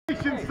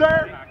Congratulations,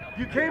 sir.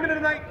 You came in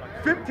tonight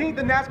 15th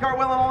in NASCAR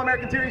Well and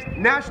All-American Series,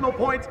 national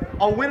points.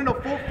 A win in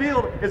a full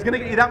field is going to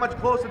get you that much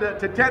closer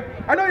to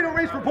 10th. I know you don't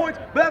race for points,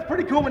 but that's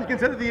pretty cool when you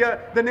consider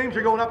the names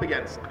you're going up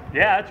against.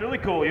 Yeah, it's really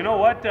cool. You know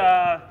what?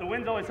 The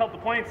wins always help the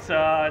points.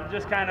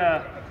 Just kind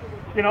of,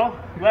 you know,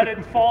 let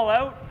it fall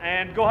out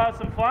and go have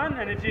some fun.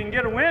 And if you can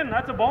get a win,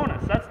 that's a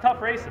bonus. That's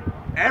tough racing.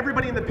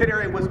 Everybody in the pit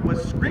area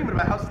was screaming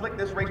about how slick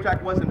this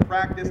racetrack was in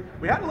practice.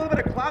 We had a little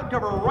bit of cloud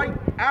cover right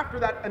after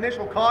that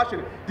initial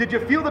caution. Did you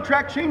feel the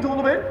track change a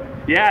little bit?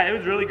 Yeah, it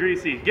was really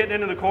greasy. Getting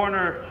into the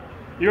corner,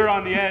 you're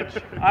on the edge.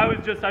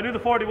 I knew the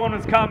 41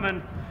 was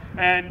coming,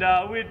 and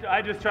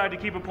I just tried to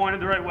keep it pointed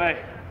the right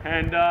way.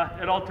 And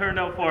it all turned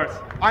out for us.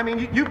 I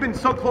mean, you've been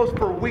so close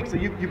for weeks.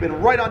 You've been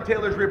right on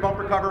Taylor's rear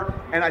bumper cover.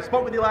 And I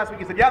spoke with you last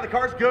week. You said, yeah, the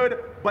car's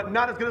good, but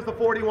not as good as the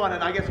 41.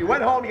 And I guess you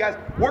went home, you guys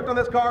worked on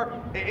this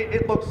car.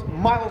 It looks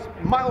miles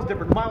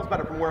different, miles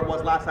better from where it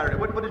was last Saturday.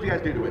 What did you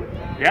guys do to it?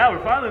 Yeah,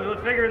 we're finally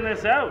figuring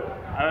this out.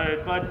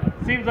 But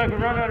it seems like we're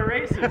running out of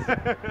races.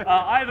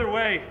 Either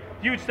way,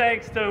 huge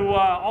thanks to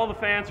all the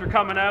fans for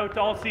coming out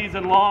all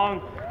season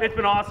long. It's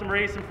been awesome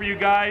racing for you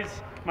guys,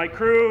 my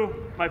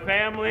crew, my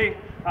family.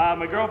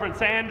 My girlfriend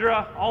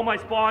Sandra, all my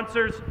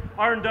sponsors,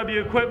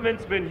 R&W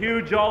Equipment's been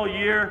huge all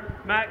year,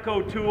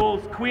 Matco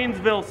Tools,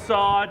 Queensville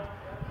Sod,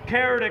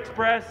 Carrot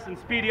Express, and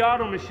Speedy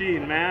Auto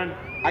Machine, man.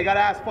 I gotta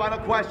ask, final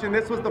question.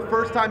 This was the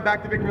first time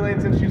back to Victory Lane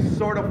since you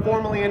sort of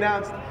formally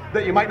announced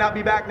that you might not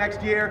be back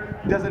next year.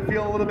 Does it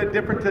feel a little bit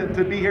different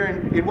to be here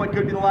in what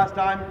could be the last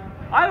time?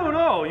 I don't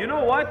know. You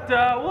know what?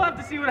 We'll have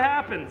to see what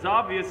happens.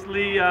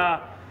 Obviously,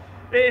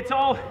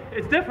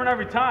 it's different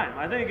every time.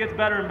 I think it gets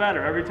better and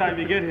better every time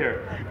you get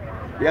here.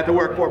 You have to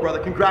work for it, brother.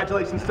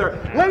 Congratulations, sir.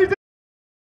 Ladies